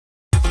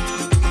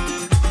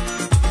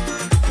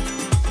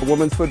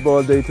Women's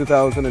Football Day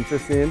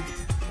 2015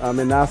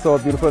 in Nassau,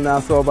 beautiful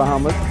Nassau,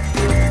 Bahamas.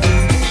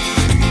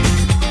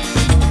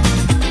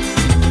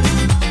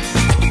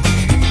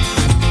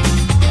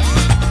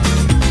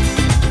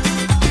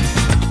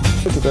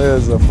 Today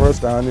is the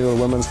first annual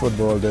Women's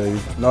Football Day,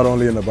 not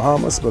only in the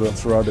Bahamas, but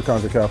throughout the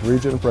CONCACAF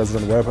region.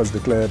 President Webb has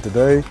declared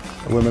today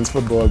a Women's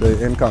Football Day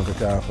in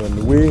CONCACAF,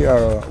 and we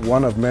are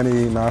one of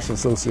many national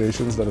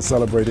associations that are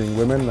celebrating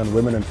women and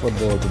women in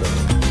football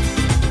today.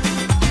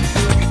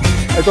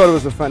 I thought it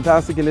was a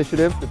fantastic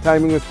initiative. The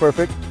timing was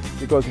perfect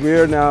because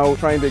we're now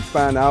trying to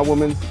expand our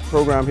women's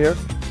program here,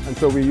 and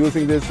so we're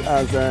using this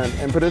as an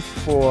impetus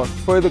for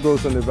further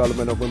growth and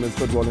development of women's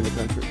football in the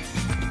country.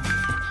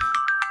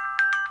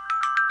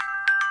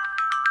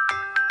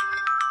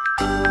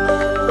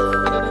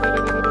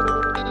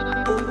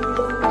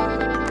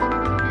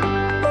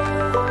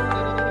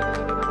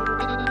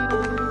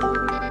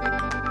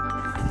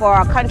 For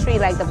a country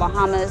like the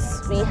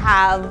Bahamas, we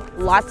have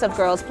lots of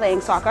girls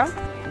playing soccer.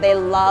 They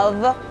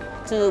love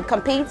to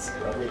compete,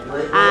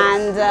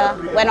 and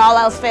when all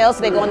else fails,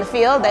 they go on the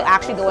field. They're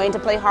actually going to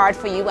play hard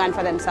for you and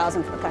for themselves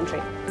and for the country.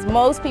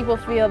 Most people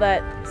feel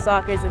that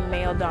soccer is a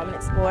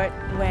male-dominant sport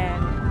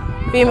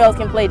when females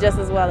can play just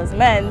as well as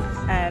men,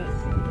 and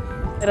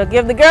it'll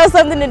give the girls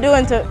something to do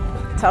and to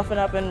toughen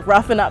up and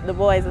roughen up the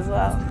boys as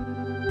well.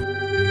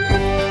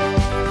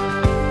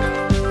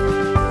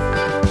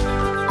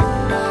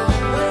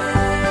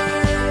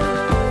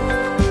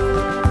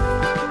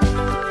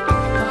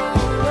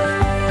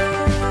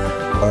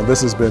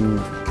 This has been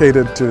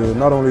catered to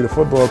not only the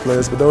football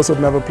players, but those who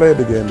have never played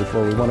the game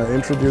before. We want to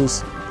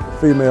introduce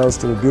females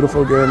to the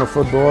beautiful game of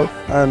football.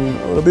 And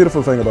the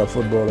beautiful thing about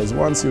football is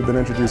once you've been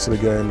introduced to the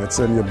game, it's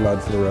in your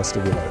blood for the rest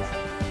of your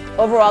life.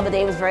 Overall, the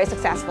day was very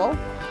successful.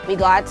 We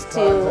got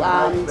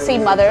to see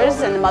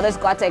mothers, and the mothers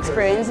got to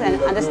experience and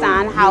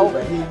understand how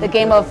the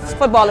game of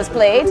football is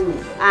played,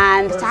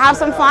 and to have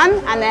some fun,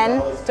 and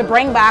then to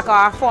bring back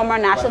our former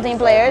national team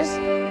players.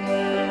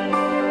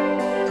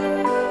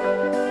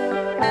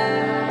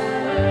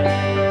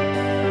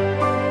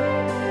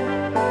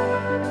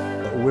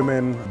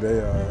 Women, they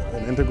are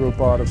an integral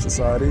part of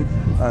society,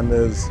 and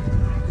there's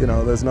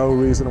no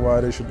reason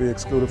why they should be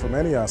excluded from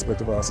any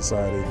aspect of our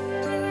society.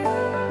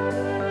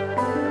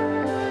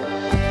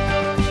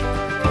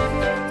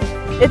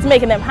 It's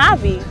making them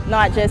happy,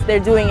 not just they're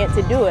doing it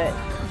to do it.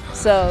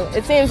 So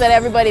it seems that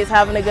everybody's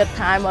having a good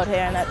time out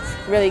here, and that's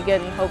really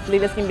good, and hopefully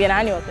this can be an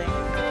annual thing.